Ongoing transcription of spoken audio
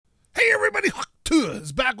everybody, Huck2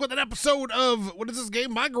 is back with an episode of, what is this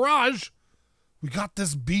game? My Garage. We got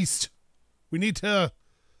this beast. We need to,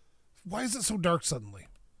 why is it so dark suddenly?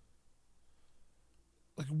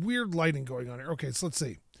 Like weird lighting going on here. Okay, so let's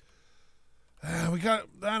see. We got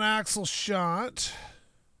that axle shot.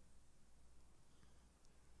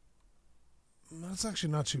 That's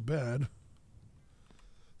actually not too bad.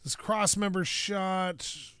 This cross member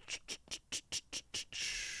shot.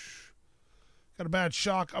 Got a bad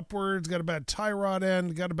shock upwards. Got a bad tie rod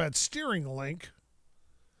end. Got a bad steering link.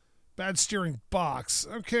 Bad steering box.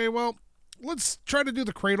 Okay, well, let's try to do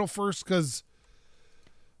the cradle first because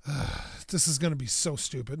this is going to be so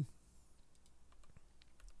stupid.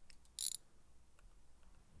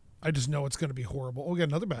 I just know it's going to be horrible. Oh, we got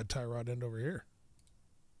another bad tie rod end over here.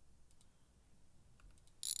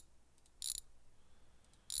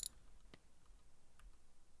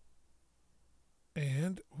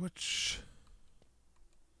 And which...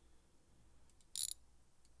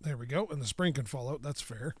 There we go. And the spring can fall out. That's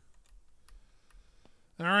fair.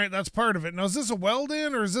 All right, that's part of it. Now, is this a weld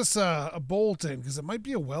in or is this a bolt in? Because it might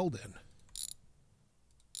be a weld in.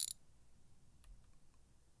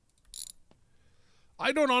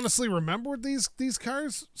 I don't honestly remember these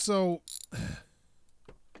cars, so...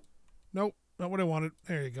 Nope, not what I wanted.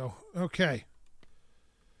 There you go. Okay.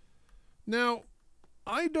 Now...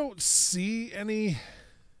 I don't see any,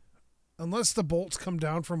 unless the bolts come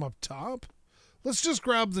down from up top. Let's just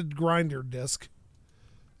grab the grinder disc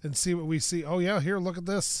and see what we see. Oh yeah, here, look at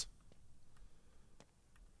this.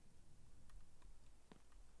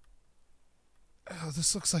 Oh,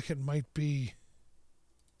 this looks like it might be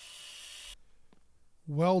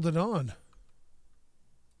welded on.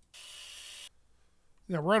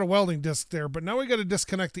 Yeah, we're on a welding disc there, but now we got to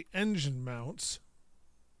disconnect the engine mounts.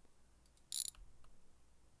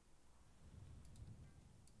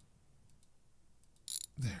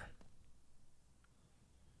 There.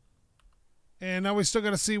 And now we still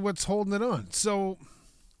got to see what's holding it on. So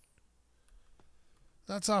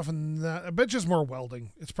that's often that. I bet just more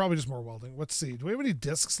welding. It's probably just more welding. Let's see. Do we have any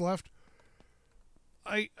discs left?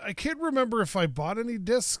 I can't remember if I bought any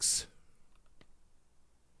discs.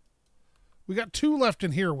 We got 2 left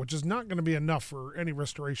in here, which is not going to be enough for any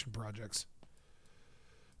restoration projects.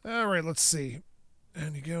 All right, let's see.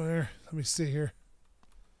 And you go there. Let me see here.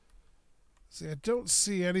 See, I don't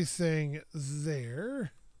see anything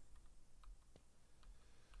there.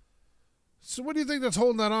 So what do you think that's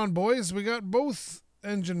holding that on, boys? We got both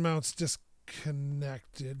engine mounts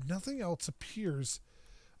disconnected. Nothing else appears.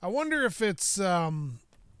 I wonder if it's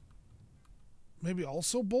maybe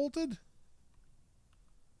also bolted?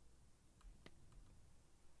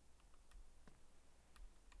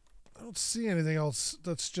 I don't see anything else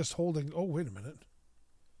that's just holding. Oh, wait a minute.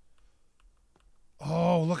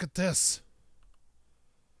 Oh, look at this.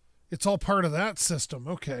 It's all part of that system.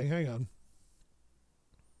 Okay, hang on.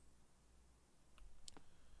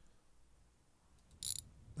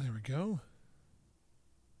 There we go.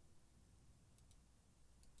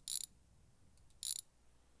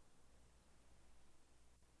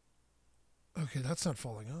 Okay, that's not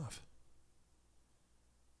falling off.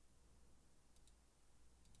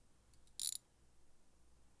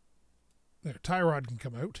 There, tie rod can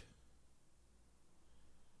come out.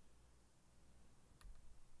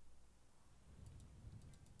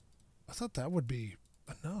 I thought that would be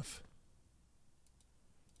enough.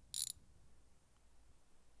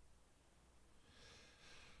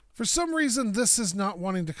 For some reason, this is not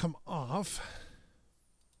wanting to come off.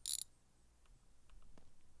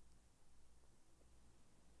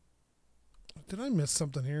 Did I miss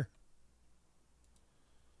something here?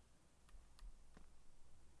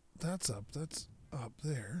 That's up. That's up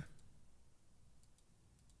there.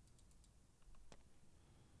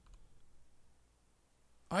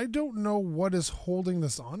 I don't know what is holding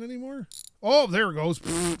this on anymore. Oh, there it goes.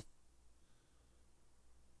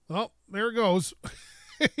 Oh, there it goes.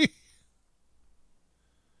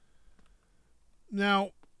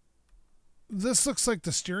 Now, this looks like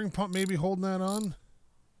the steering pump may be holding that on.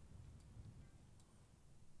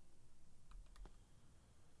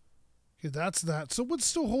 Okay, that's that. So what's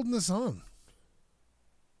still holding this on?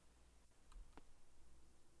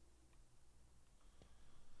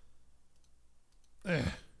 I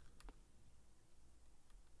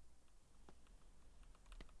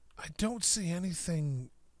don't see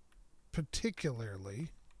anything particularly.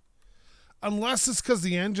 Unless it's because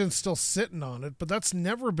the engine's still sitting on it, but that's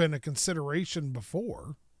never been a consideration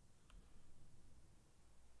before.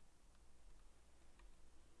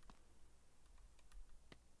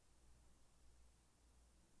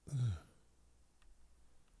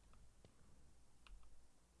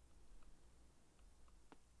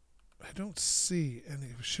 I don't see any.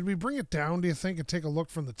 Should we bring it down, do you think, and take a look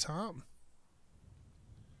from the top?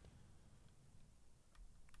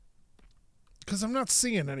 Because I'm not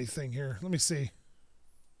seeing anything here. Let me see.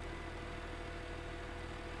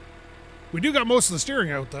 We do got most of the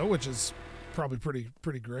steering out, though, which is probably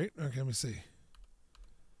pretty great. Okay, let me see.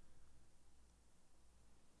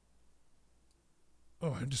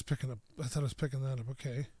 Oh, I'm just picking up. I thought I was picking that up.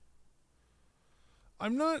 Okay.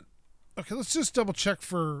 I'm not. Okay, let's just double check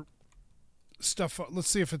for stuff. Let's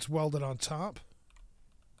see if it's welded on top.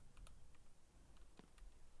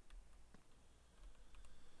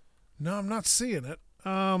 No, I'm not seeing it.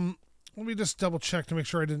 Let me just double check to make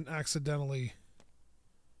sure I didn't accidentally.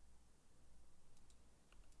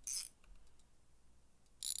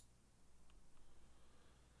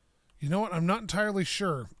 You know what? I'm not entirely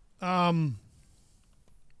sure. I'm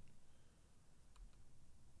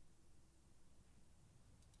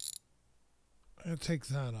going to take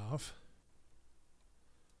that off.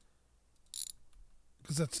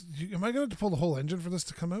 Because that's... Am I going to have to pull the whole engine for this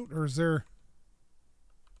to come out? Or is there...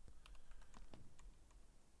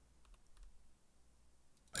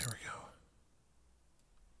 There we go.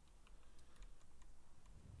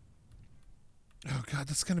 Oh, God,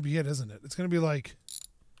 that's going to be it, isn't it? It's going to be like...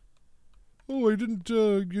 Oh, I didn't,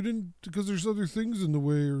 you didn't, because there's other things in the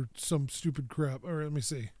way or some stupid crap. All right, let me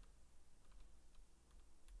see.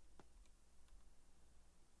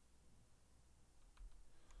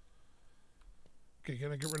 Okay,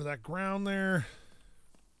 gonna get rid of that ground there.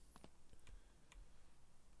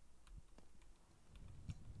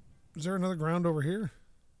 Is there another ground over here?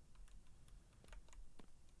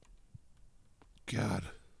 God.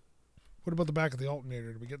 What about the back of the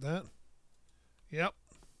alternator? Did we get that? Yep.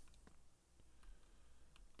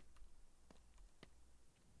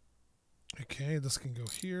 Okay, this can go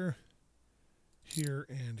here, here,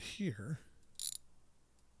 and here.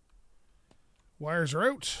 Wires are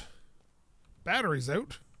out. Battery's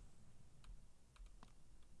out.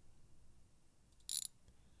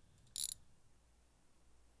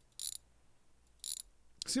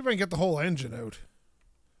 See if I can get the whole engine out.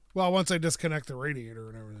 Well, once I disconnect the radiator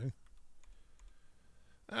and everything.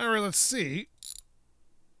 All right, let's see.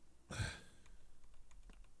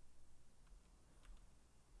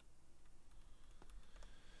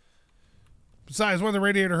 Besides, one of the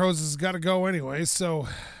radiator hoses has got to go anyway, so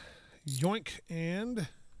yoink and...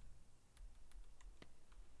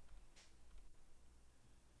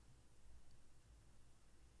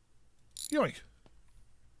 yoink.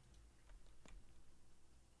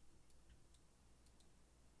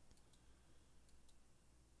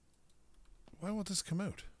 Why won't this come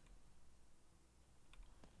out?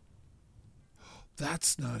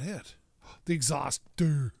 That's not it. The exhaust.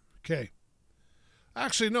 Okay.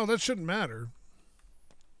 Actually, no, that shouldn't matter.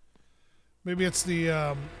 Maybe it's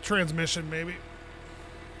the transmission, maybe.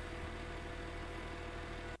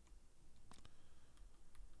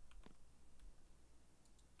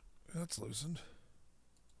 That's loosened.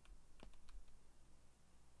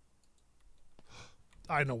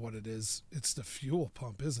 I know what it is. It's the fuel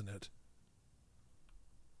pump, isn't it?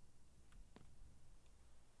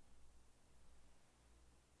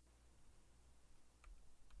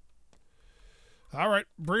 All right,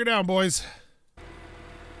 bring it down, boys.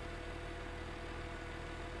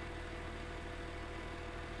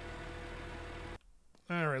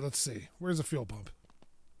 All right, let's see. Where's the fuel pump?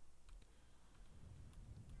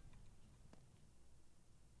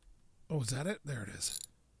 Oh, is that it? There it is.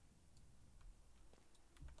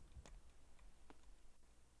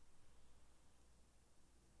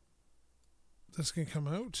 This can come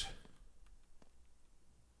out.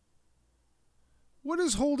 What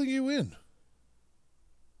is holding you in?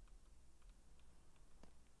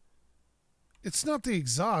 It's not the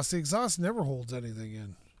exhaust. The exhaust never holds anything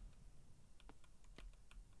in.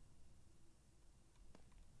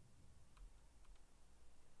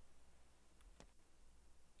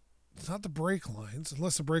 It's not the brake lines,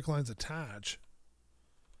 unless the brake lines attach,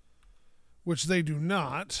 which they do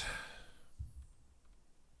not.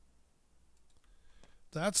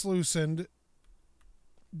 That's loosened.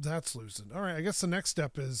 That's loosened. All right, I guess the next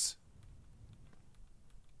step is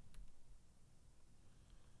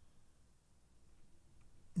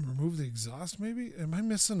remove the exhaust, maybe? Am I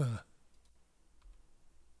missing a...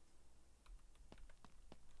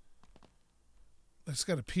 I just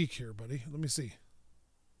got a peek here, buddy. Let me see.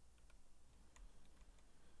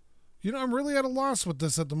 You know, I'm really at a loss with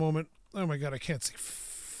this at the moment. Oh my God, I can't see.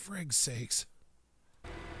 Frig's sakes.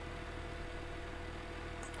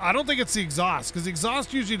 I don't think it's the exhaust, because the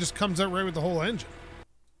exhaust usually just comes out right with the whole engine.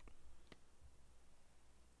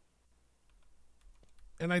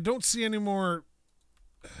 And I don't see any more...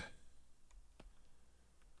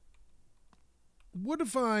 What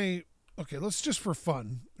if I... Okay, let's just for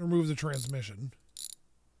fun remove the transmission.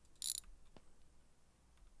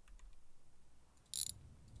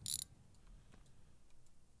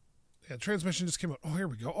 Yeah, transmission just came out. Oh, here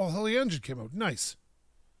we go. Oh, hell, the engine came out. Nice.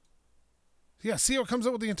 Yeah, see how it comes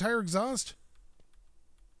out with the entire exhaust?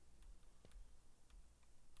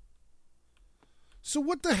 So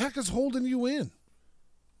what the heck is holding you in?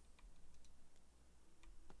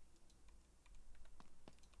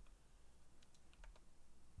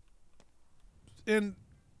 And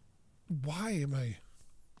why am I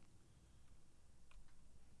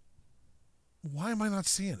not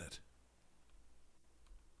seeing it?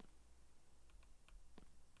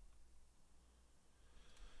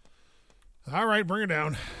 All right, bring it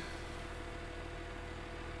down.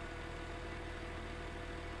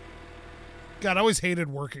 God, I always hated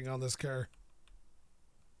working on this car.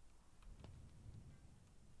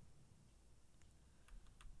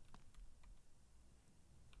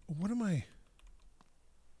 What am I...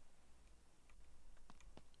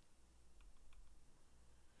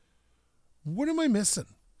 What am I missing?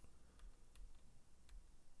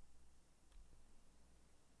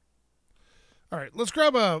 All right, let's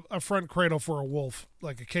grab a front cradle for a wolf,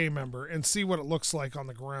 like a K member, and see what it looks like on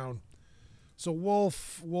the ground. So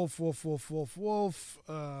wolf. What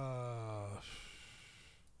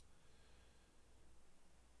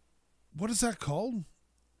is that called?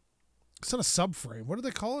 It's not a subframe. What do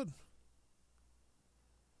they call it?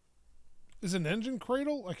 Is it an engine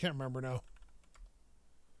cradle? I can't remember now.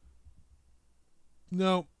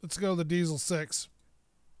 No, let's go the Diesel 6.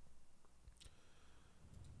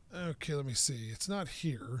 Okay, let me see. It's not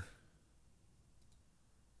here.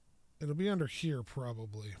 It'll be under here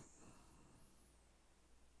probably.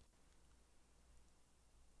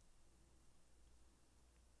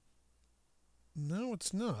 No,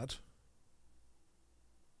 it's not.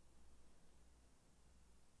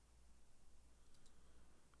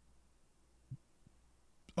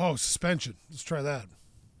 Oh, suspension. Let's try that.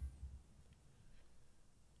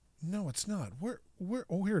 No, it's not. Where?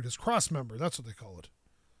 Oh, here it is. Cross member. That's what they call it.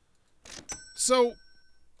 So,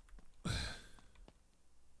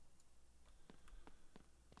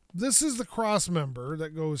 this is the cross member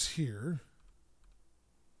that goes here.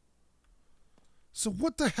 So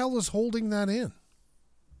what the hell is holding that in?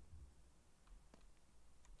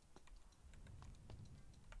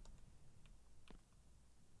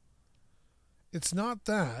 It's not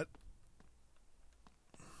that.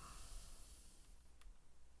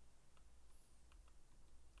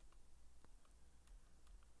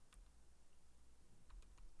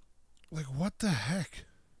 Like, what the heck?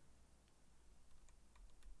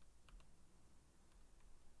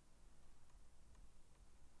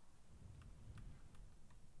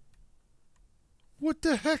 What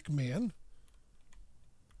the heck, man?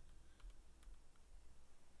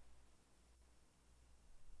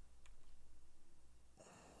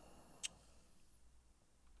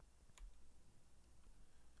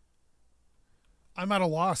 I'm at a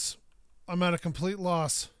loss. I'm at a complete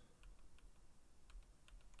loss.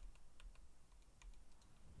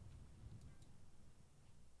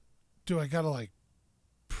 Do I gotta, like,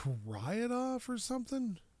 pry it off or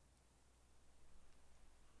something?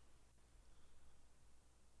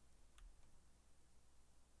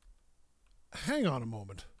 Hang on a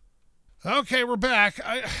moment. Okay, we're back.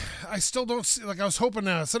 I still don't see, like, I was hoping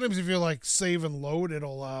sometimes if you like save and load,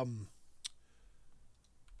 it'll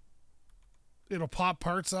pop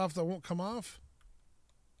parts off that won't come off.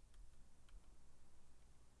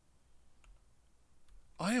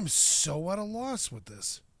 I am so at a loss with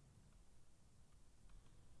this.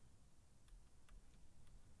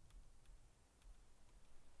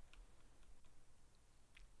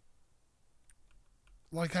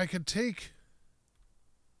 Like, I could take...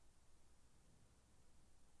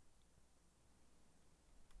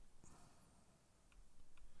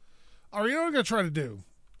 All right, you know what I'm going to try to do?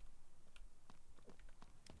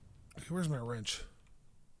 Okay, where's my wrench?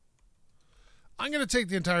 I'm going to take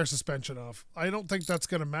the entire suspension off. I don't think that's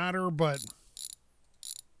going to matter, but...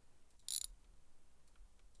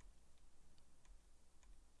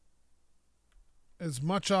 as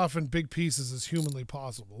much off in big pieces as humanly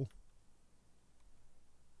possible.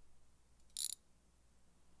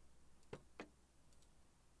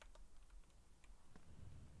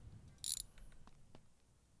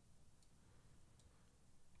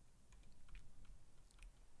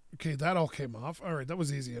 Okay, that all came off. All right, that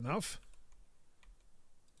was easy enough.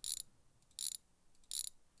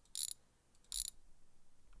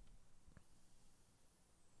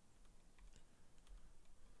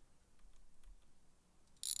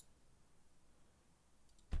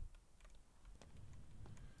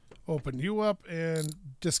 Open you up and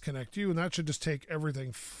disconnect you, and that should just take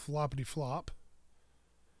everything floppity flop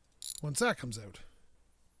once that comes out.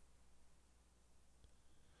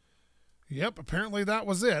 Yep, apparently that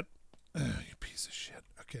was it. You piece of shit.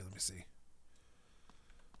 Okay, let me see.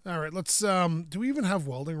 All right, let's, do we even have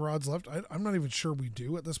welding rods left? I'm not even sure we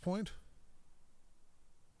do at this point.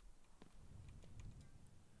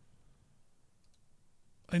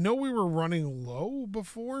 I know we were running low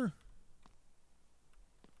before.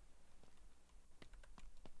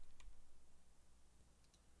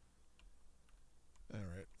 All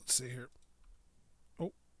right, let's see here.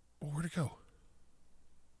 Oh, where'd it go?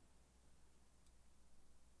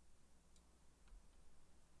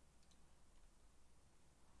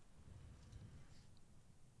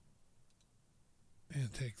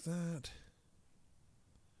 And take that.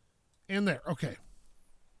 And there. Okay.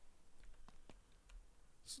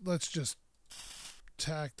 So let's just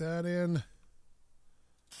tack that in.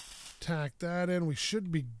 Tack that in. We should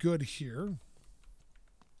be good here.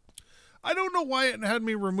 I don't know why it had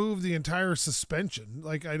me remove the entire suspension.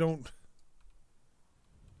 Like, I don't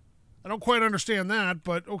quite understand that,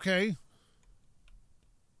 but okay.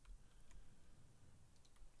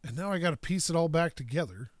 And now I got to piece it all back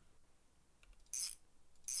together.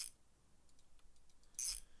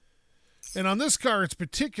 And on this car, it's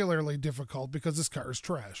particularly difficult because this car is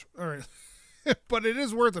trash. All right. But it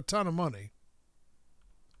is worth a ton of money.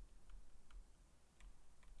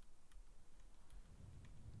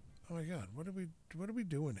 Oh my God, what are we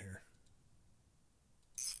doing here?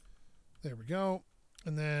 There we go.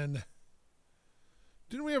 And then,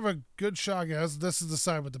 didn't we have a good shock? Yes, this is the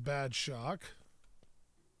side with the bad shock.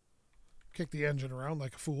 Kick the engine around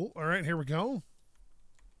like a fool. All right, here we go.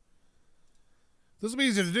 This will be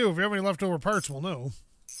easy to do. If you have any leftover parts, we'll know.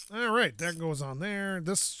 All right, that goes on there.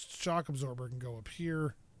 This shock absorber can go up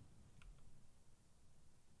here.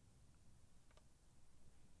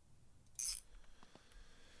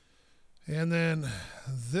 And then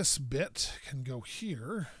this bit can go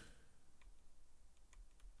here.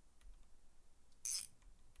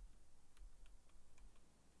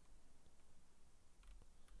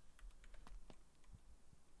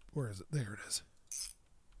 Where is it? There it is.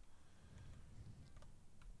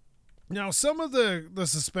 Now, some of the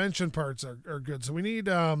suspension parts are good. So we need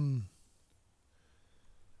a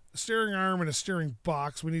steering arm and a steering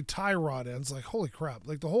box. We need tie rod ends. Like, holy crap.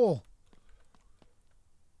 Like, the whole...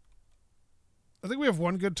 I think we have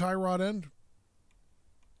one good tie rod end.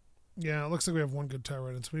 Yeah, it looks like we have one good tie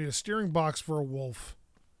rod end. So we need a steering box for a Wolf.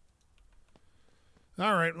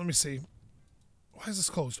 All right, let me see. Why is this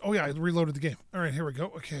closed? Oh, yeah, I reloaded the game. All right, here we go.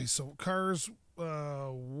 Okay, so cars,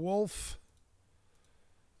 Wolf...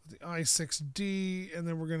 the i6D, and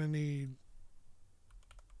then we're going to need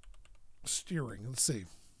steering. Let's see.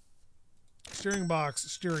 Steering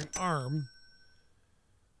box, steering arm.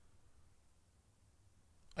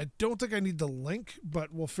 I don't think I need the link,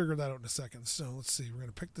 but we'll figure that out in a second. So let's see. We're going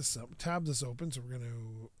to pick this up, tab this open. So we're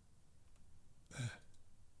going to...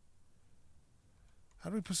 How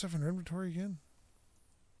do we put stuff in our inventory again?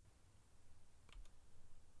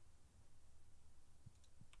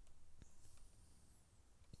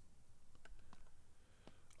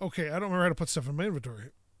 Okay, I don't remember how to put stuff in my inventory.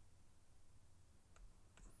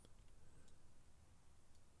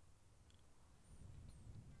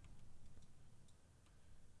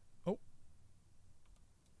 Oh.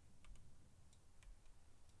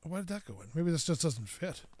 Why did that go in? Maybe this just doesn't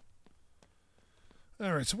fit.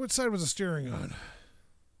 All right, so which side was the steering on?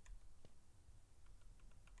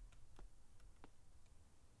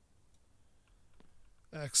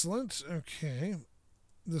 Excellent. Okay.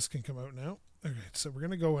 This can come out now. Okay, so we're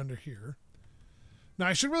going to go under here. Now,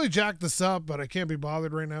 I should really jack this up, but I can't be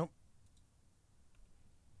bothered right now.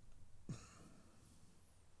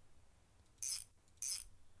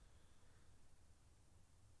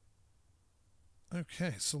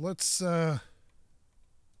 Okay, so let's...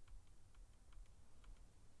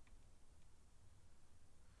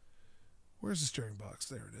 Where's the steering box?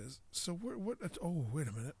 There it is. So, what... Oh, wait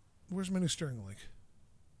a minute. Where's my new steering link?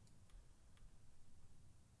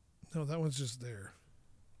 No, that one's just there.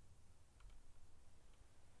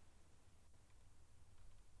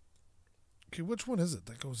 Okay, which one is it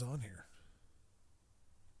that goes on here?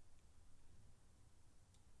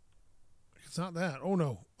 It's not that. Oh,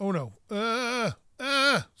 no. Oh, no.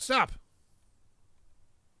 Stop.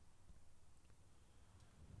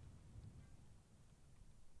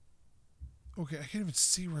 Okay, I can't even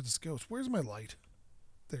see where this goes. Where's my light?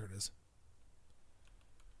 There it is.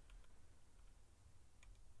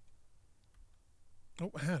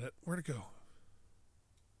 Oh, I had it. Where'd it go?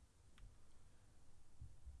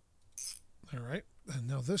 All right. And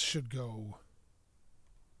now this should go.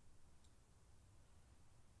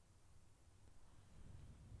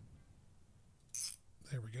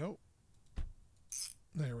 There we go.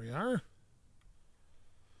 There we are.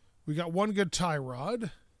 We got one good tie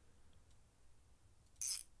rod.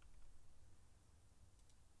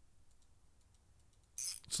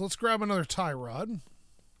 So let's grab another tie rod.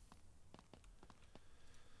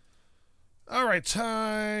 All right,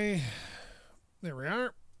 tie. There we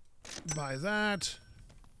are. Buy that.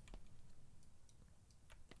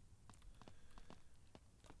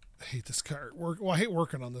 I hate this car. Well, I hate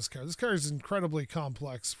working on this car. This car is incredibly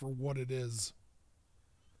complex for what it is.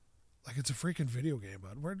 Like it's a freaking video game,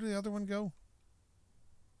 bud. Where did the other one go?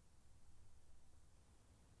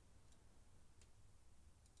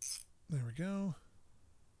 There we go.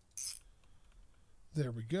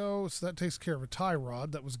 There we go. So that takes care of a tie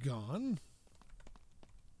rod that was gone.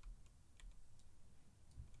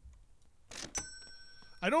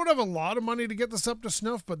 I don't have a lot of money to get this up to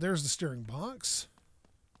snuff, but there's the steering box.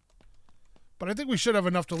 But I think we should have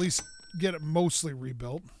enough to at least get it mostly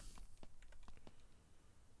rebuilt.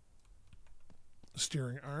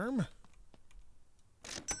 Steering arm.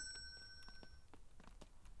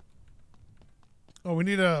 Oh, we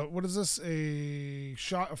need a, what is this? A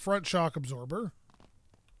front shock absorber.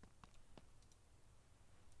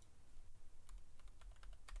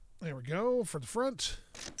 There we go for the front.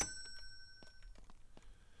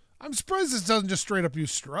 I'm surprised this doesn't just straight up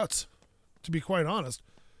use struts, to be quite honest.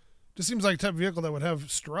 Just seems like a type of vehicle that would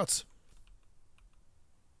have struts.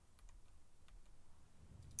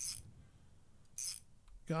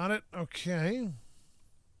 Got it. Okay.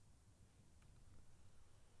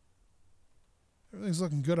 Everything's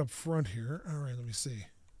looking good up front here. All right, let me see.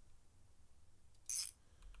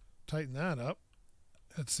 Tighten that up.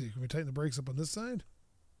 Let's see. Can we tighten the brakes up on this side?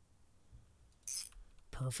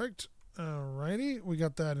 Perfect. Alrighty. We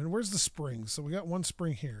got that. And where's the spring? So we got one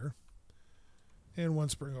spring here. And one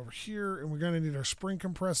spring over here. And we're going to need our spring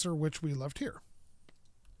compressor, which we left here.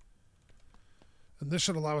 And this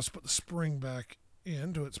should allow us to put the spring back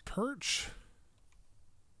into its perch.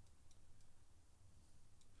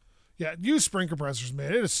 Yeah, use spring compressors,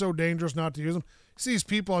 man. It is so dangerous not to use them. You see these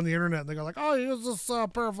people on the internet, and they go like, oh, use this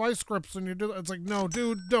pair of vice grips, and you do that. It's like, no,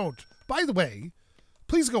 dude, don't. By the way,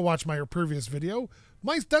 please go watch my previous video.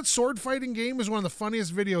 That sword fighting game is one of the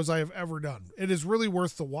funniest videos I have ever done. It is really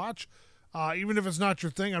worth the watch. Even if it's not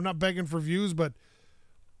your thing, I'm not begging for views, but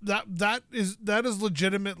that is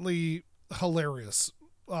legitimately hilarious.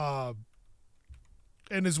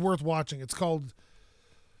 And is worth watching. It's called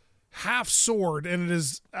Half Sword, and it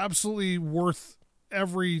is absolutely worth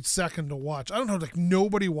every second to watch. I don't know, like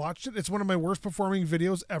nobody watched it. It's one of my worst performing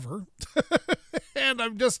videos ever. And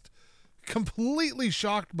I'm just completely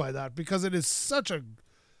shocked by that because it is such a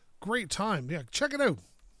great time. Yeah, check it out.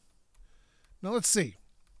 Now let's see.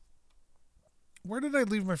 Where did I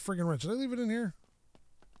leave my friggin' wrench? Did I leave it in here?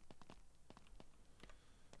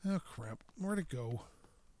 Oh, crap. Where'd it go?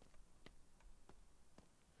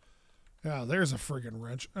 Yeah, there's a friggin'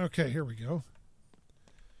 wrench. Okay, here we go.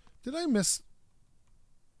 Did I miss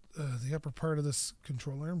the upper part of this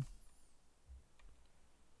control arm?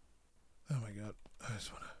 Oh my god. I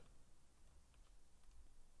just want to...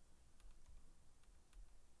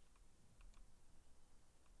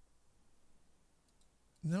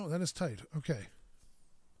 No, that is tight. Okay.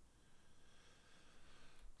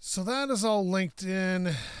 So that is all linked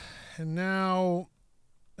in. And now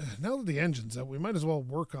that the engine's out, we might as well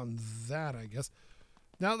work on that, I guess.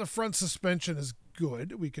 Now the front suspension is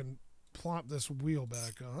good. We can plop this wheel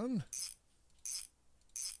back on.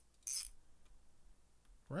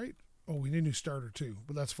 Right? Oh, we need a new starter too,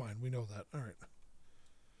 but that's fine. We know that. All right.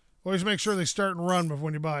 Always make sure they start and run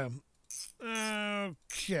when you buy them.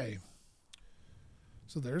 Okay.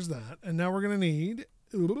 So there's that. And now we're going to need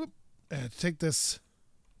to take this.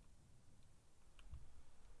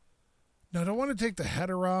 Now, I don't want to take the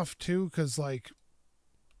header off too, because like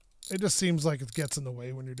it just seems like it gets in the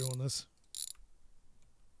way when you're doing this.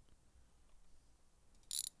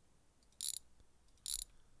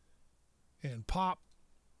 And pop.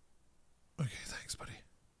 Okay, thanks, buddy.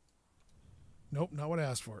 Nope, not what I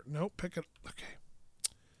asked for. Nope, pick it. Okay.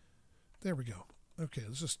 There we go. Okay,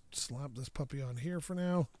 let's just slap this puppy on here for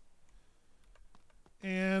now.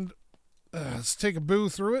 And let's take a boo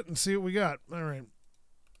through it and see what we got. All right.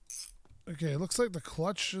 Okay, looks like the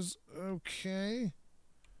clutch is okay.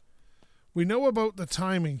 We know about the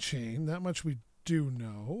timing chain. That much we do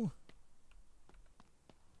know.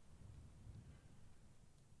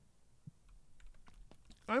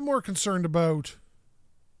 I'm more concerned about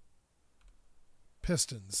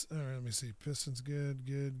pistons. All right, let me see. Pistons, good,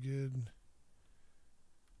 good, good.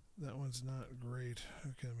 That one's not great.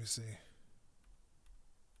 Okay, let me see.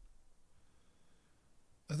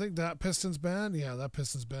 I think that piston's bad. Yeah, that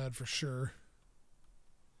piston's bad for sure.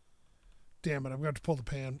 Damn it, I'm going to have to pull the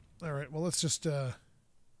pan. All right, well, let's just... Can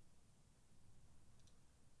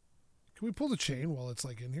we pull the chain while it's,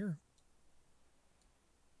 like, in here?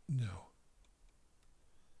 No.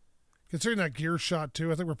 Considering that gear shot,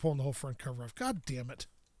 too, I think we're pulling the whole front cover off. God damn it.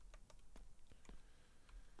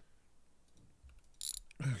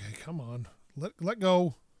 Okay, come on. Let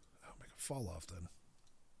go. I'll make it fall off then.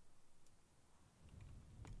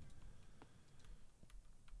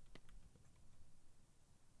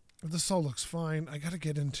 This all looks fine. I got to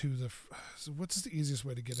get into the... So what's the easiest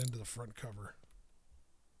way to get into the front cover?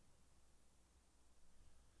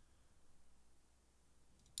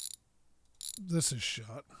 This is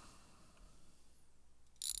shot.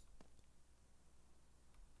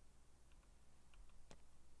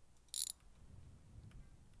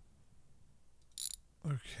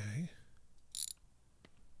 Okay.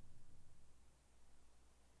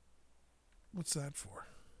 What's that for?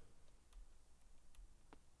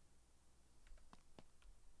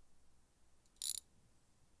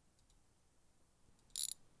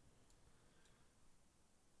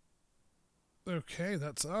 Okay,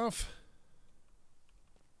 that's off.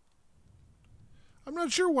 I'm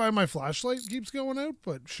not sure why my flashlight keeps going out,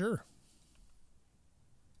 but sure.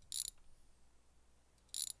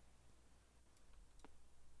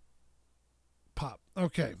 Pop.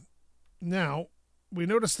 Okay. Now, we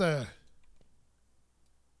notice the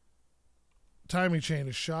timing chain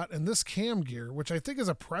is shot, and this cam gear, which I think is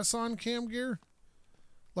a press-on cam gear,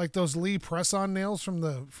 like those Lee press-on nails from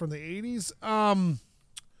the 80s.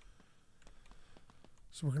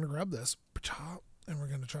 So we're going to grab this, and we're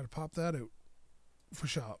going to try to pop that out for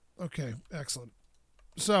shot. Okay, excellent.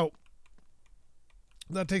 So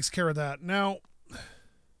that takes care of that. Now,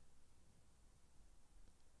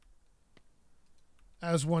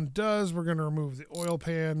 as one does, we're going to remove the oil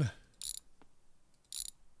pan.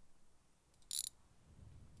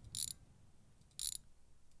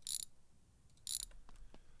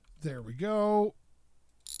 There we go.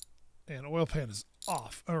 And oil pan is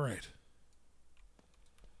off. All right.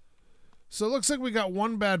 So it looks like we got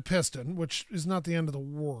one bad piston, which is not the end of the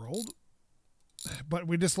world. But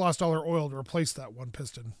we just lost all our oil to replace that one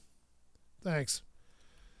piston. Thanks.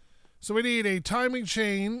 So we need a timing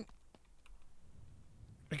chain,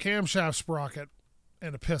 a camshaft sprocket,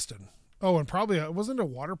 and a piston. Oh, and probably, wasn't it a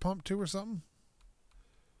water pump too or something?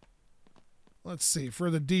 Let's see, for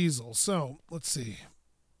the diesel. So, let's see.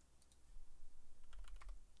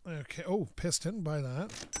 Okay, oh, piston, buy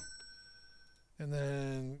that. And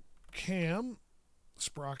then cam,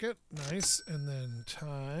 sprocket, nice. And then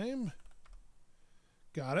time.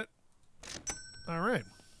 Got it. All right.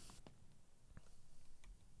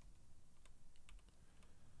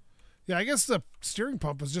 Yeah, I guess the steering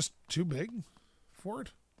pump was just too big for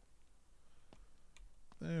it.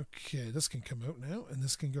 Okay, this can come out now, and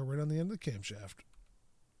this can go right on the end of the camshaft.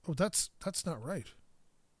 Oh, that's not right.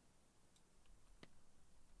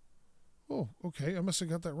 Oh, okay, I must have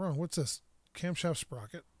got that wrong. What's this? Camshaft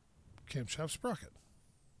sprocket. Camshaft sprocket.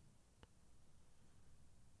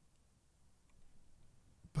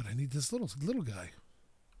 But I need this little guy.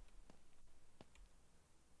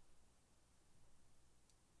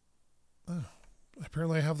 Oh,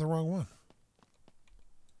 apparently I have the wrong one.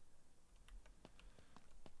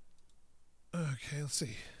 Okay, let's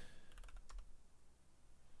see.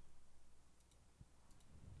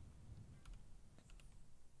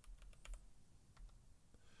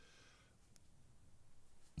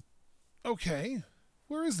 Okay,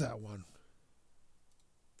 where is that one?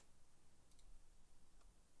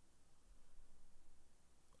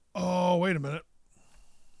 Oh, wait a minute.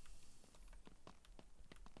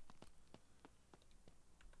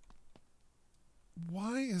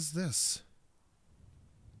 Why is this?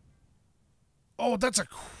 Oh, that's a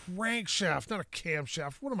crankshaft, not a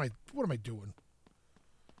camshaft. What am I doing?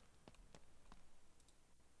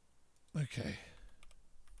 Okay.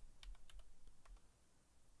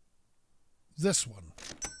 This one.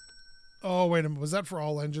 Oh, wait a minute. Was that for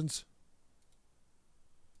all engines?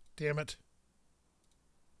 Damn it.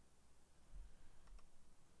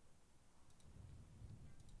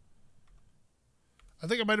 I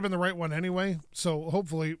think it might have been the right one anyway, so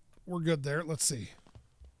hopefully we're good there. Let's see.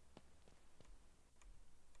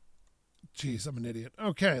 Jeez, I'm an idiot.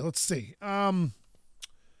 Okay, let's see.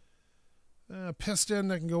 Piston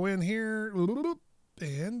that can go in here.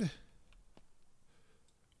 And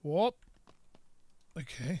whoop.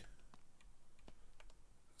 Okay.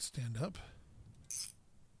 Stand up.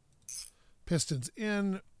 Piston's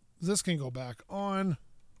in. This can go back on.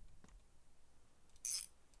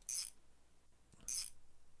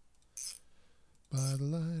 By the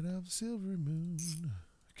light of the silvery moon.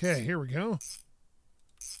 Okay, here we go.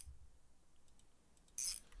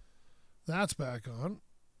 That's back on.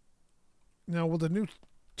 Now, will the new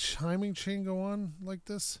timing chain go on like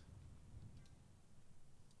this?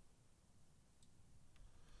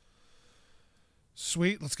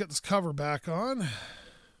 Sweet. Let's get this cover back on.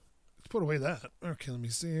 Let's put away that. Okay, let me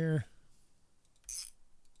see here.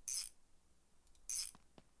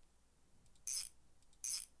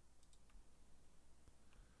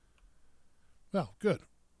 Well, good.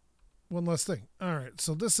 One less thing. All right,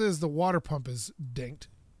 so this is the water pump is dinked.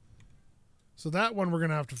 So that one we're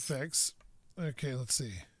going to have to fix. Okay, let's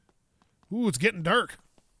see. Ooh, it's getting dark.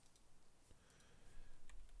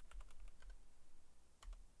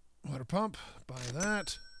 Water pump. Buy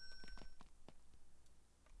that.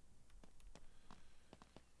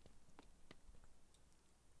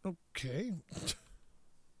 Okay.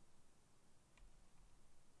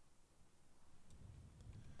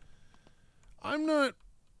 I'm not...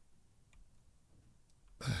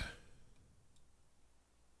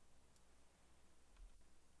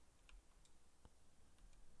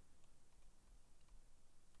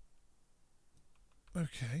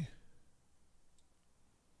 Okay.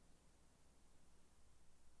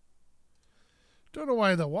 Don't know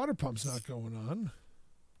why the water pump's not going on.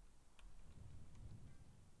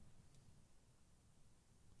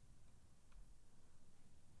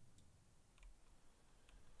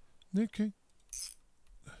 Okay.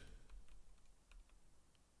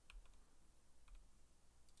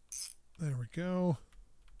 There we go.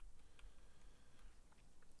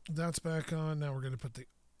 That's back on. Now we're going to put the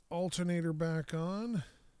alternator back on.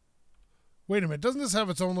 Wait a minute. Doesn't this have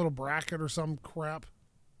its own little bracket or some crap?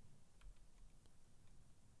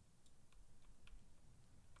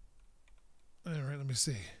 All right, let me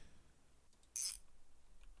see.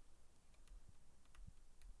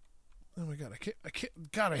 Oh my God,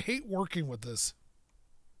 God, I hate working with this.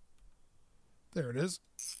 There it is.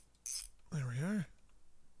 There we are.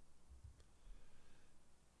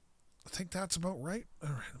 I think that's about right. All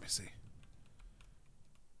right, let me see.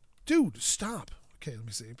 Dude, stop. Okay, let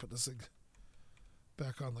me see. Put this thing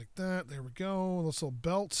back on like that. There we go. This little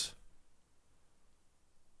belt.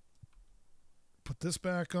 Put this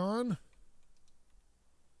back on.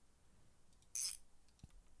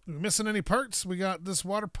 Are we missing any parts? We got this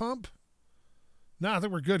water pump. Nah, I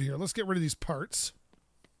think we're good here. Let's get rid of these parts.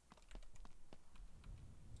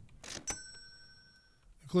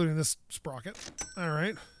 Including this sprocket. All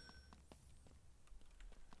right.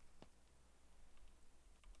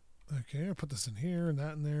 Okay, I'll put this in here and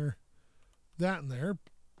that in there. That in there.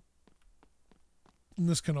 And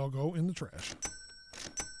this can all go in the trash.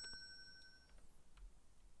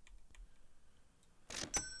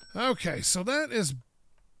 Okay, so that is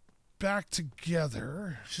back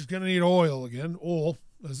together. She's going to need oil again. Oil,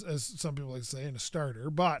 as some people like to say, in a starter.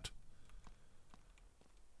 But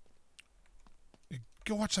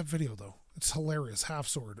go watch that video, though. It's hilarious. Half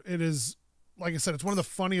sword. It is, like I said, it's one of the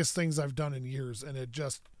funniest things I've done in years. And it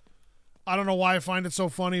just, I don't know why I find it so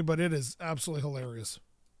funny, but it is absolutely hilarious.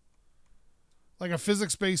 Like a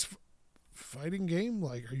physics-based fighting game?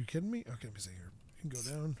 Like, are you kidding me? Okay, let me see here. You can go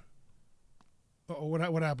down. Uh-oh, what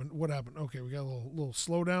happened? What happened? Okay, we got a little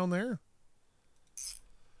slowdown there.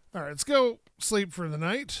 All right, let's go sleep for the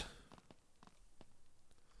night.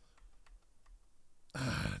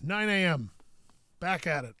 9 a.m. Back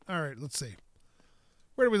at it. All right, let's see.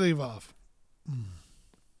 Where do we leave off?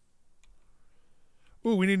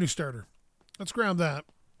 Ooh, we need a new starter. Let's grab that.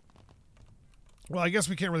 Well, I guess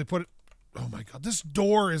we can't really put it... Oh, my God. This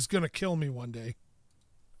door is going to kill me one day.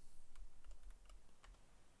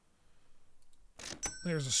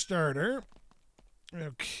 There's a starter.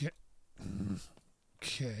 Okay.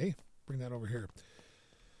 Okay. Bring that over here.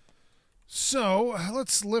 So,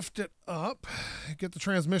 let's lift it up. Get the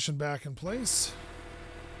transmission back in place.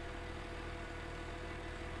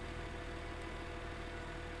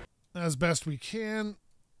 As best we can.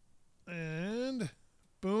 And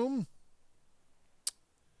boom.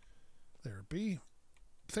 Therapy.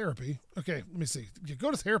 Therapy. Okay, let me see. You go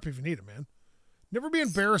to therapy if you need it, man. Never be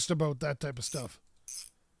embarrassed about that type of stuff.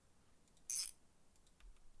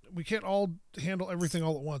 We can't all handle everything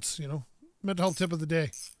all at once, you know. Mental health tip of the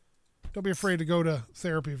day. Don't be afraid to go to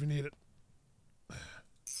therapy if you need it. Okay,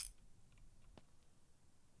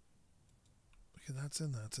 that's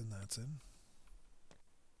in, that's in, that's in.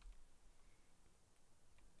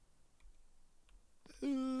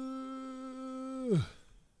 I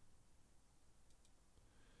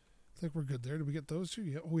think we're good there. Did we get those two?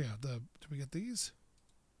 Yeah. Oh yeah. Did we get these?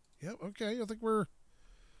 Yep. Okay. I think we're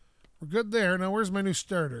good there. Now where's my new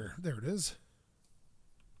starter? There it is.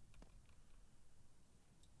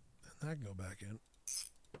 That can go back in.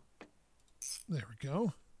 There we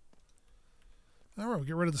go. All right, we'll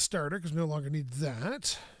get rid of the starter because we no longer need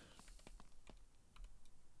that.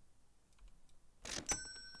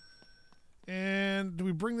 And do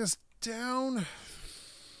we bring this down?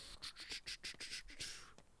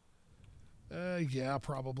 Yeah,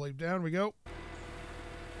 probably. Down we go.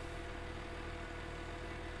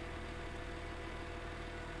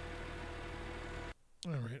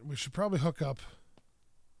 All right, we should probably hook up.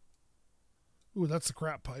 Ooh, that's the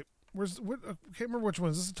crap pipe. Where's what? I can't remember which one.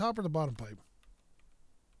 Is this the top or the bottom pipe?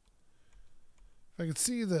 If I could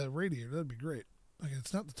see the radiator, that'd be great. Okay,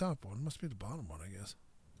 it's not the top one. It must be the bottom one, I guess.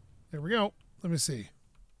 There we go. Let me see.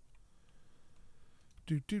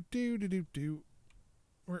 Do.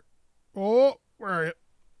 Where? Oh, where are you?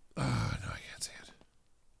 Ah, no, I can't see it.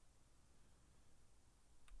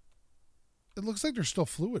 It looks like there's still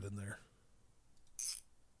fluid in there.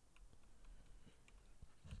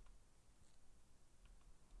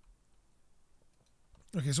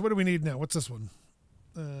 Okay, so what do we need now? What's this one?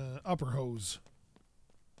 Upper hose.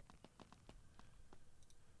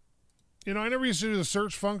 You know, I never used to do the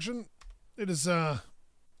search function. It is,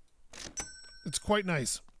 it's quite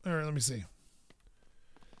nice. All right, let me see.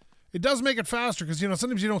 It does make it faster because, you know,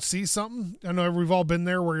 sometimes you don't see something. I know we've all been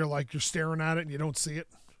there where you're staring at it and you don't see it.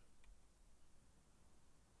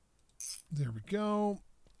 There we go.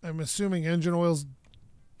 I'm assuming engine oil's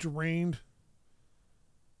drained.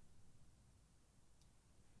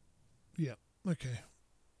 Yeah, okay.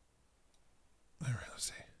 All right, let's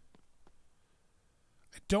see.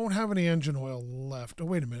 I don't have any engine oil left. Oh,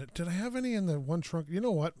 wait a minute. Did I have any in the one trunk? You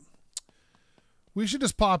know what? We should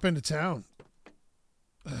just pop into town.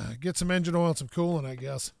 Get some engine oil and some coolant, I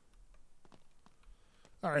guess.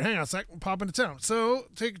 All right, hang on a sec. Pop into town. So,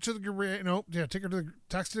 take it to the garage. No, yeah, take her to the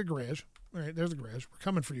taxi to the garage. All right, there's the garage. We're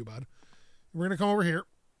coming for you, bud. We're going to come over here.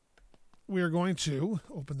 We are going to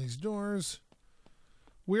open these doors.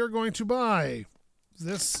 We are going to buy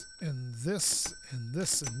this and this and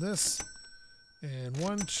this and this. And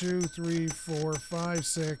 1, 2, 3, 4, 5,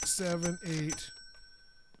 6, 7, 8.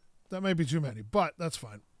 That might be too many, but that's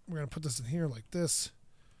fine. We're going to put this in here like this.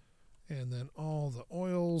 And then all the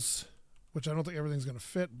oils, which I don't think everything's going to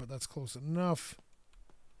fit, but that's close enough.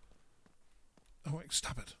 Oh, wait,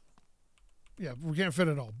 stop it. Yeah, we can't fit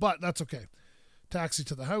it all, but that's okay. Taxi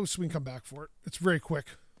to the house. We can come back for it. It's very quick.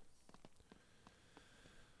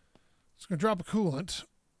 It's going to drop a coolant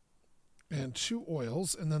and 2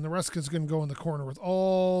 oils, and then the rest is going to go in the corner with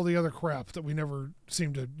all the other crap that we never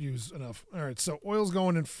seem to use enough. All right, so oil's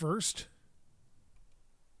going in first.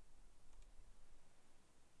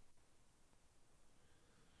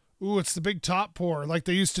 Ooh, it's the big top pour like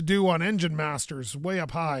they used to do on Engine Masters, way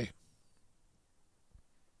up high.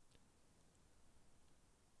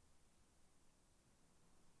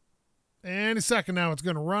 Any second now, it's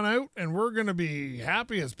going to run out, and we're going to be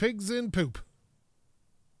happy as pigs in poop.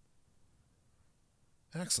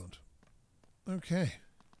 Excellent. Okay.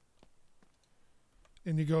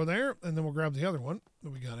 And you go there, and then we'll grab the other one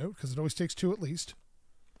that we got out, because it always takes 2 at least.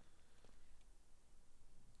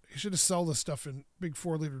 You should just sell this stuff in big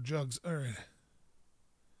 4-liter jugs. All right.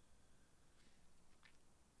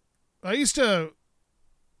 I used to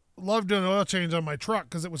love doing oil change on my truck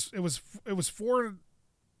because it was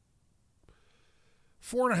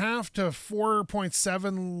 4.5 to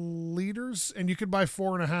 4.7 liters, and you could buy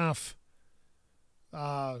 4.5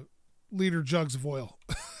 liter jugs of oil.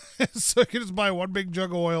 So you can just buy one big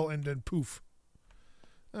jug of oil and then poof.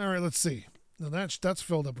 All right, let's see. Now that's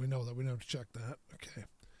filled up. We know that. We don't have to check that. Okay.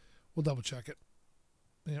 We'll double check it.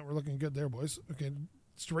 Yeah, we're looking good there, boys. Okay,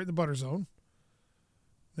 straight in the butter zone.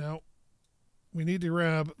 Now, we need to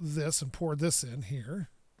grab this and pour this in here.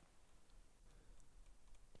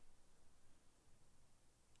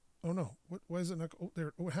 Oh, no. Why is it not? Oh,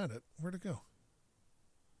 there. Oh, it had it. Where'd it go?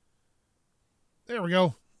 There we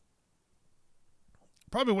go.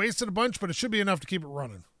 Probably wasted a bunch, but it should be enough to keep it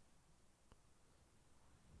running.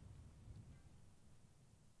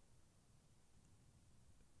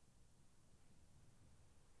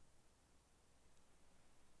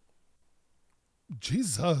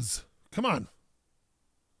 Jesus. Come on.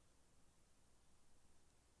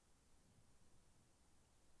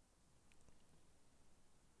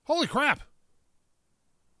 Holy crap.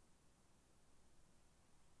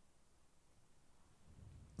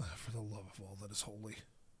 For the love of all that is holy.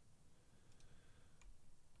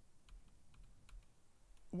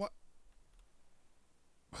 What?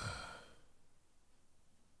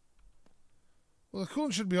 Well, the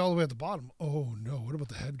coolant should be all the way at the bottom. Oh, no. What about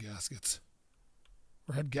the head gaskets?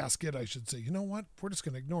 Or head gasket, I should say. You know what? We're just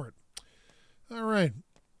going to ignore it. All right.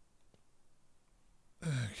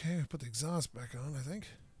 Okay, put the exhaust back on, I think.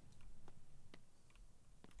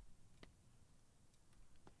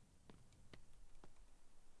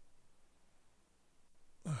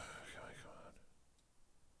 Oh, come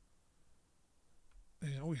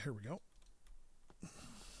on. Yeah, here we go.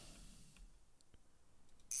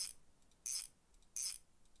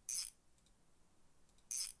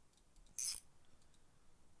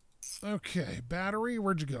 Okay, battery,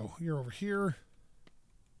 where'd you go? You're over here.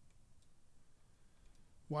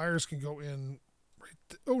 Wires can go in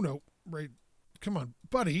right. Oh, no, right. Come on,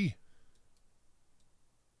 buddy.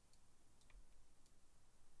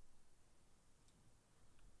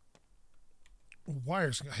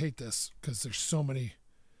 Wires, I hate this because there's so many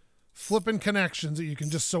flipping connections that you can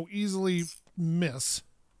just so easily miss.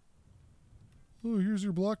 Oh, here's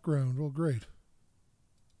your block ground. Well, great.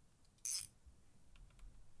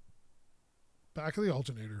 Back of the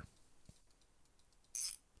alternator.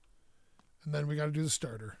 And then we got to do the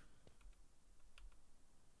starter.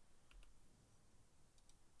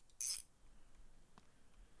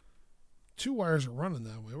 Two wires are running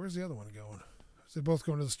that way. Where's the other one going? Is they both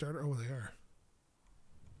going to the starter? Oh, they are.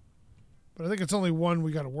 But I think it's only one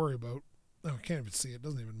we got to worry about. Oh, I can't even see it. It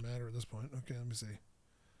doesn't even matter at this point. Okay, let me see.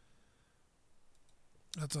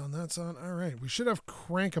 That's on, that's on. All right. We should have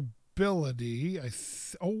crankability.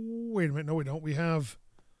 Oh, wait a minute. No, we don't. We have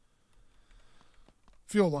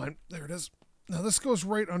fuel line. There it is. Now, this goes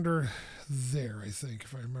right under there, I think,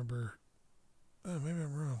 if I remember. Oh, maybe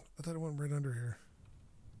I'm wrong. I thought it went right under here.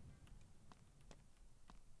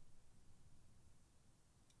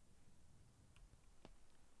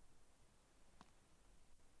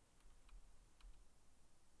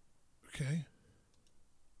 Okay.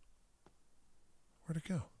 Where'd it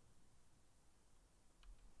go?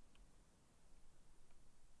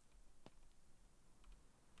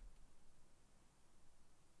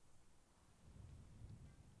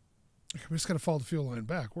 Okay, we just got to follow the fuel line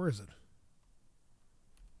back. Where is it?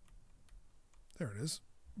 There it is.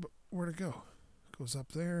 But where'd it go? It goes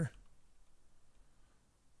up there.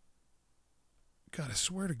 God, I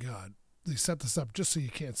swear to God, they set this up just so you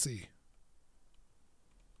can't see.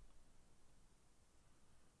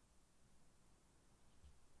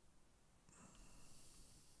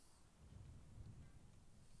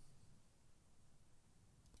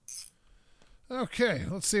 Okay,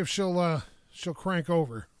 let's see if she'll crank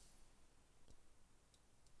over.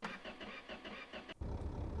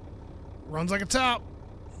 Runs like a top.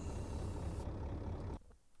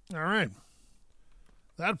 All right.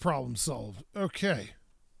 That problem solved. Okay.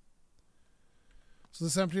 So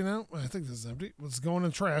this empty now? I think this is empty. Let's go in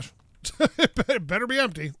the trash. It better be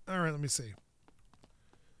empty. All right, let me see.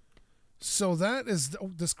 So that is...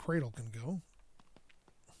 Oh, this cradle can go.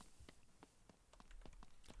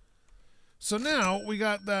 So now we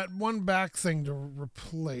got that one back thing to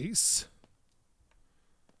replace.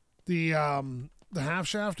 The half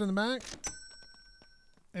shaft in the back.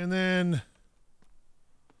 And then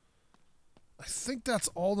I think that's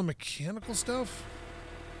all the mechanical stuff.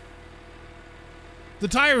 The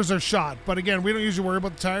tires are shot, but again, we don't usually worry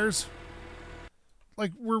about the tires.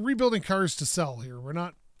 Like, we're rebuilding cars to sell here. We're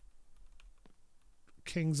not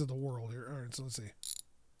kings of the world here. All right, so let's see.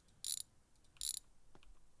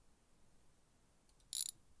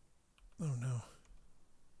 Oh, no.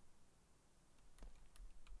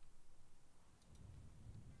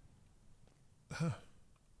 Huh.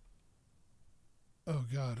 Oh,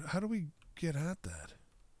 God. How do we get at that?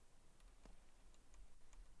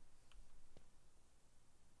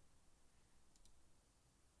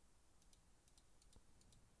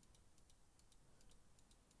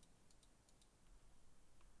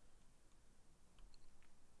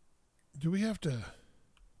 Do we have to...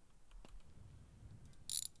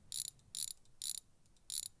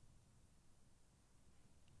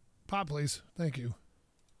 Pop, please. Thank you.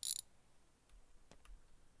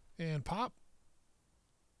 And pop.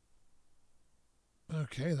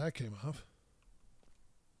 Okay, that came off.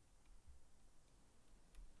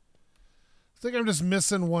 I think I'm just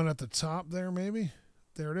missing one at the top there, maybe.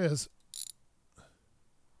 There it is.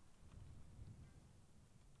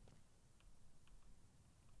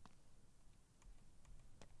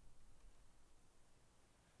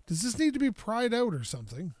 Does this need to be pried out or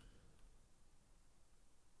something?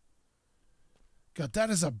 God, that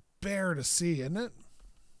is a bear to see, isn't it?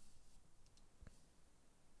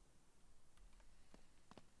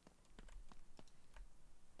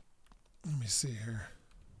 Let me see here.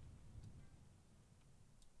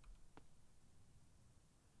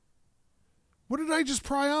 What did I just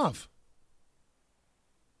pry off?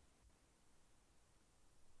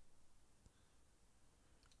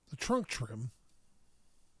 The trunk trim.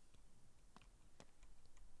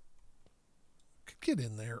 it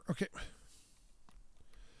in there. Okay.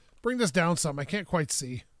 Bring this down some. I can't quite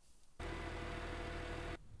see.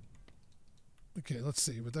 Okay, let's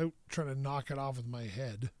see. Without trying to knock it off with my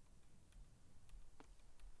head.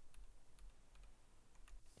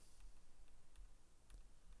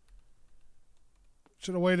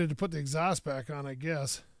 Should have waited to put the exhaust back on, I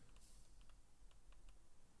guess.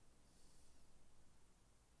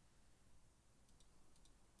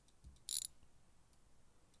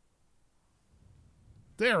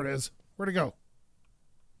 There it is. Where'd it go?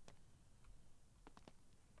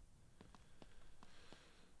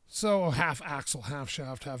 So, half axle, half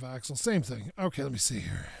shaft, half axle. Same thing. Okay, let me see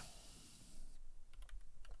here.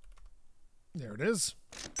 There it is.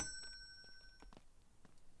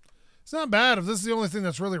 It's not bad if this is the only thing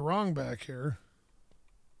that's really wrong back here.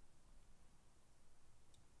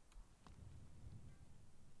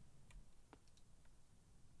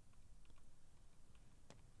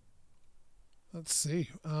 Let's see.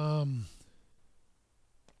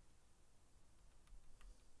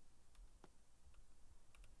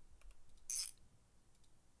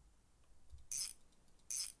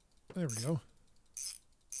 There we go.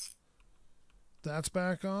 That's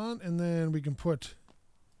back on, and then we can put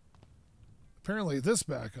apparently this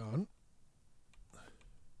back on.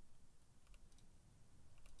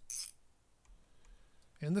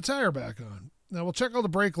 And the tire back on. Now we'll check all the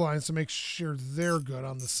brake lines to make sure they're good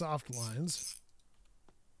on the soft lines.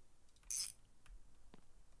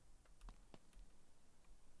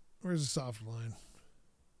 Where's the soft line?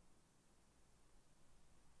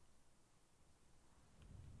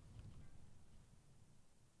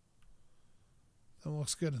 That one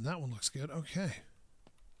looks good, and that one looks good. Okay.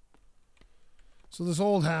 So this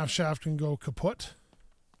old half shaft can go kaput.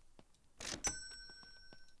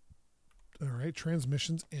 All right,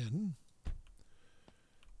 transmission's in.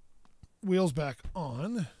 Wheels back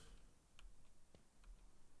on.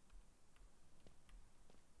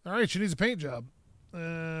 All right, she needs a paint job.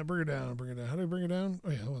 Bring her down, bring her down. How do I bring her down?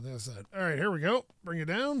 Oh, yeah, on the other side. All right, here we go. Bring it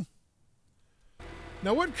down.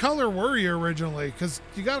 Now, what color were you originally? Because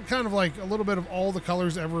you got kind of like a little bit of all the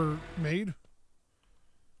colors ever made.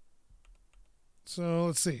 So,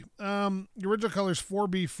 let's see. The original color is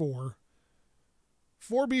 4B4.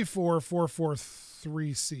 4B4,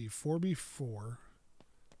 443C. 4B4.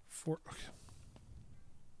 4, okay.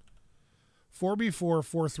 4B4,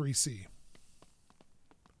 43C.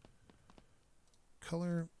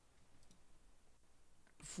 Color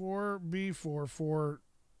 4B4,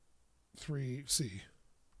 43C.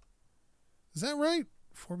 Is that right?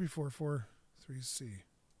 4B4, 43C.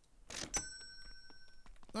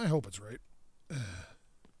 I hope it's right.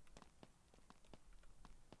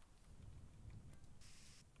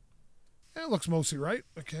 That looks mostly right.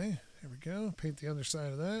 Okay, here we go. Paint the other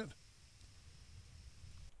side of that.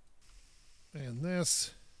 And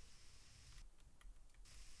this.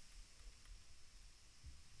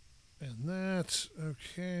 And that.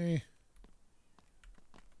 Okay.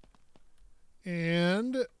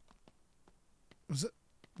 And was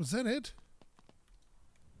that it?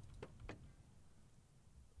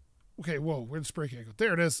 Okay, whoa, where'd the spray can go?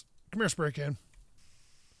 There it is. Come here, spray can.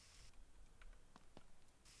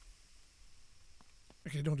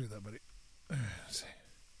 Okay, don't do that, buddy. Let's see.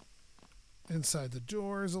 Inside the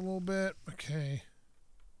doors a little bit. Okay.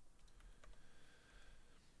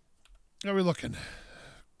 How are we looking?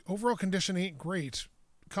 Overall condition ain't great.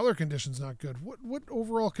 Color condition's not good. What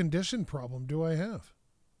overall condition problem do I have?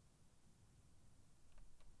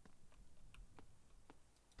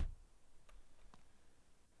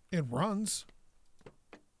 It runs.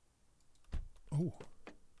 Oh.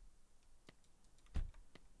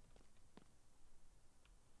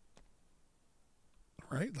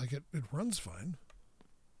 Right? Like it runs fine.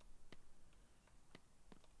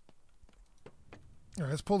 All right,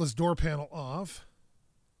 let's pull this door panel off.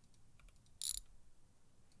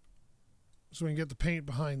 So we can get the paint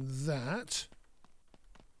behind that.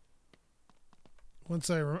 Once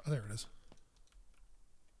there it is.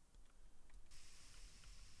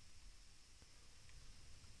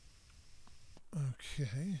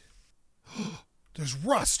 Okay. There's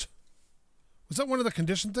rust. Was that one of the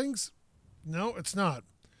condition things? No, it's not.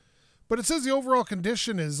 But it says the overall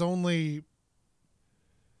condition is only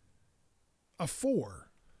a 4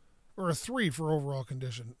 or a 3 for overall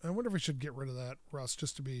condition. I wonder if we should get rid of that rust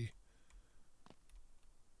just to be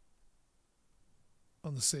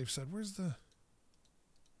on the safe side. Where's the...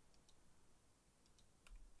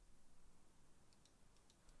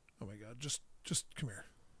 Oh my God, just come here.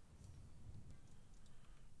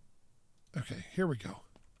 Okay, here we go.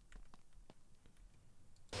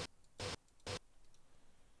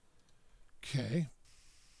 Okay.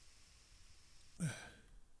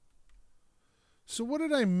 So what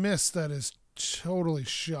did I miss that is totally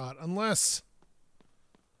shot? Unless...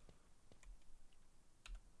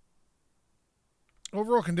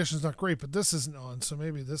 Overall condition's not great, but this isn't on, so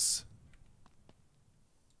maybe this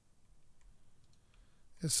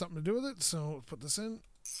has something to do with it. So let's put this in.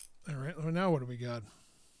 All right, well, now what do we got?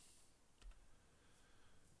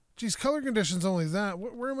 Geez, color condition's only that.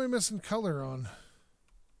 Where am I missing color on?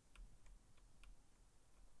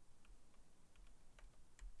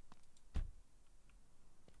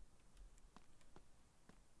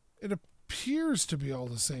 It appears to be all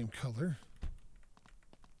the same color.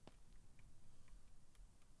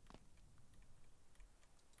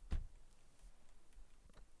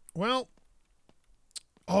 Well,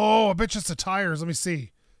 oh, I bet you it's the tires. Let me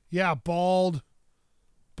see. Yeah, bald.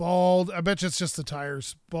 I bet you it's just the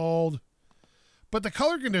tires. Bald. But the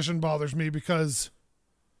color condition bothers me because,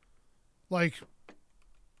 like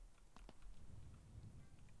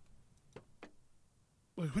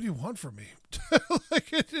what do you want from me? Like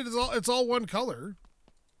it's all one color.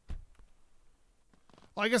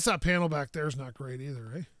 Well, I guess that panel back there is not great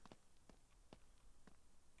either, right?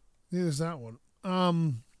 Neither's that one.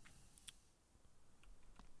 Oh,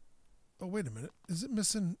 wait a minute. Is it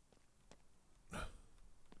missing?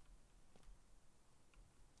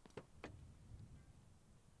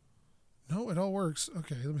 No, it all works.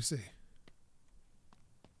 Okay, let me see.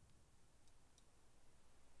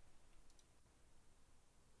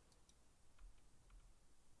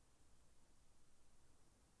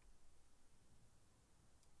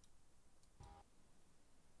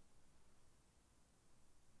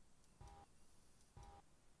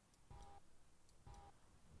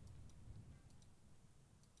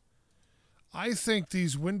 I think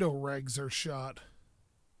these window regs are shot.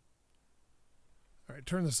 All right,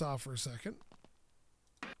 turn this off for a second.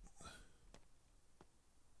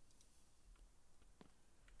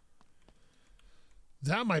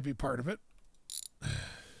 That might be part of it.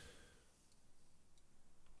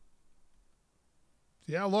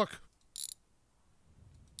 Yeah, look.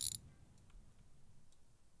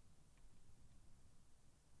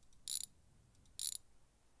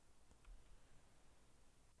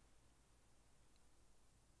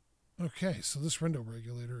 Okay, so this window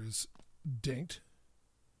regulator is dinked.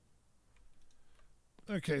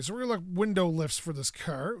 Okay, so we're going to look window lifts for this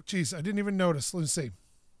car. Jeez, I didn't even notice. Let's see.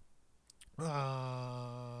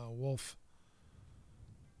 Wolf.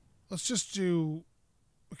 Let's just do...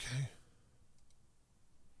 Okay.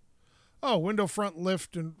 Oh, window front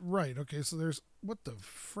lift and right. Okay, so there's... What the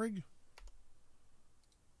frig?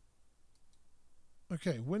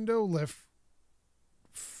 Okay, window lift,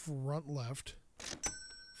 front left,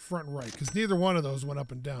 front right, because neither one of those went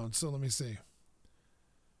up and down. So let me see.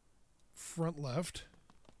 Front left.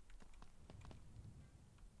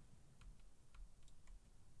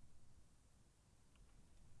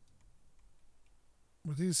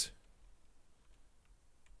 Were these?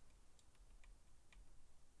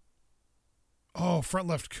 Oh, front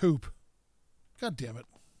left coupe. God damn it.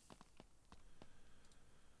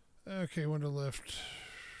 Okay, window lift,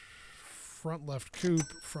 front left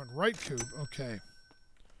coupe, front right coupe. Okay.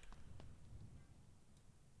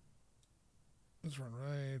 This front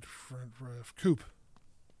right, front left coupe.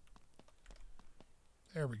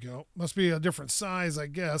 There we go. Must be a different size, I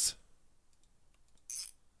guess.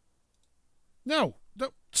 No,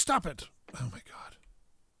 no, stop it. Oh my God.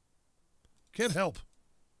 Can't help.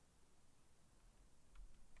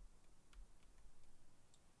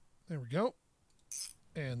 There we go.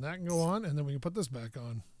 And that can go on, and then we can put this back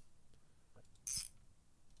on.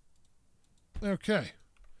 Okay.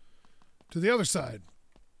 To the other side.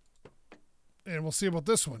 And we'll see about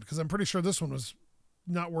this one, because I'm pretty sure this one was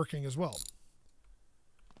not working as well.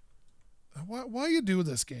 Why you do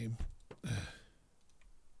this game?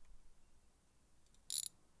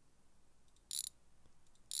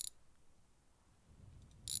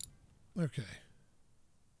 Okay.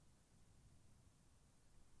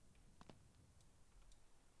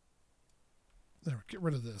 There, get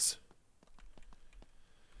rid of this.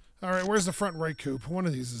 All right, where's the front right coupe? One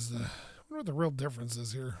of these is the... I wonder what the real difference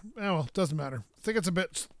is here. Oh, well, doesn't matter. I think it's a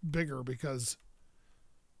bit bigger because...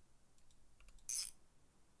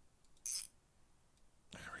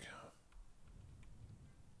 There we go.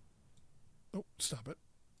 Oh, stop it.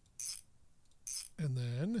 And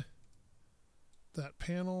then that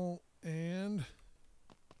panel and...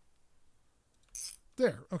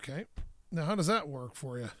 There, okay. Now, how does that work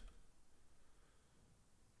for you?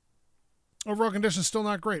 Overall condition still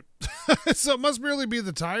not great. So it must really be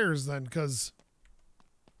the tires then, because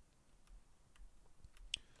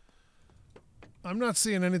I'm not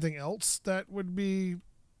seeing anything else that would be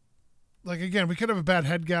Like, again, we could have a bad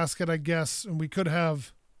head gasket, I guess, and we could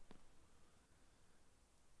have...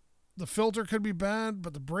 The filter could be bad,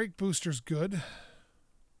 but the brake booster's good.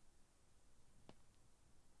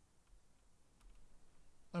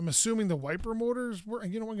 I'm assuming the wiper motors were...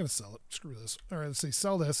 You know what? I'm going to sell it. Screw this. All right, let's see.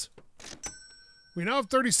 Sell this. We now have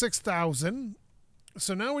 36,000.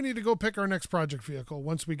 So now we need to go pick our next project vehicle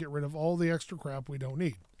once we get rid of all the extra crap we don't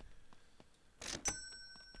need.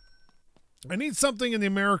 I need something in the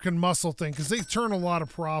American Muscle thing because they turn a lot of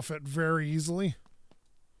profit very easily.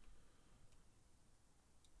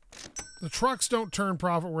 The trucks don't turn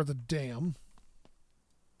profit worth a damn.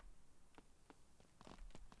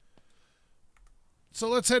 So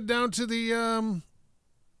let's head down to the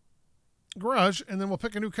garage and then we'll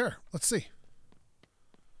pick a new car. Let's see.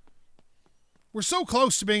 We're so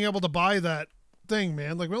close to being able to buy that thing,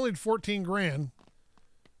 man. Like, we only need 14 grand.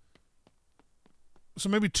 So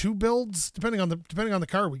maybe 2 builds, depending on the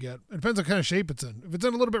car we get. It depends on what kind of shape it's in. If it's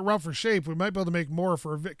in a little bit rougher shape, we might be able to make more if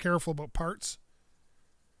we're a bit careful about parts.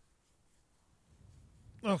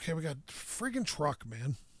 Okay, we got a friggin' truck,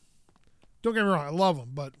 man. Don't get me wrong, I love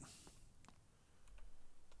them, but...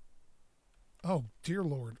 Oh, dear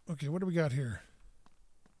Lord. Okay, what do we got here?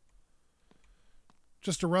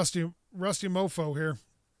 Just a rusty mofo here.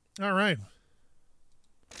 All right.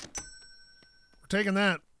 We're taking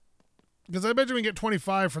that. Because I bet you we can get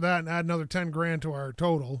 25 for that and add another 10 grand to our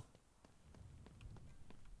total.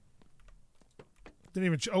 Didn't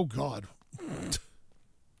even... Oh, God.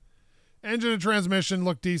 Engine and transmission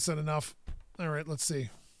look decent enough. All right, let's see.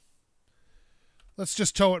 Let's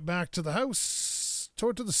just tow it back to the house. Tow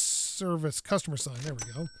it to the service customer sign. There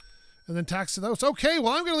we go. And then tax to the house. Okay,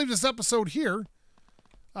 well, I'm going to leave this episode here.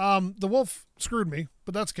 The wolf screwed me,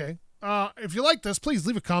 but that's okay. If you like this, please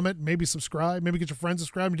leave a comment, maybe subscribe, maybe get your friends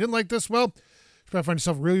subscribed. If you didn't like this, well, you should probably find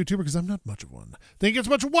yourself a real YouTuber because I'm not much of one. Thank you so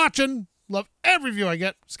much for watching. Love every view I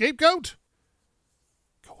get. SkapeGote.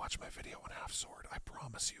 Go watch my video on Half Sword. I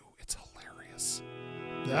promise you, it's hilarious.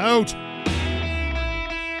 Out.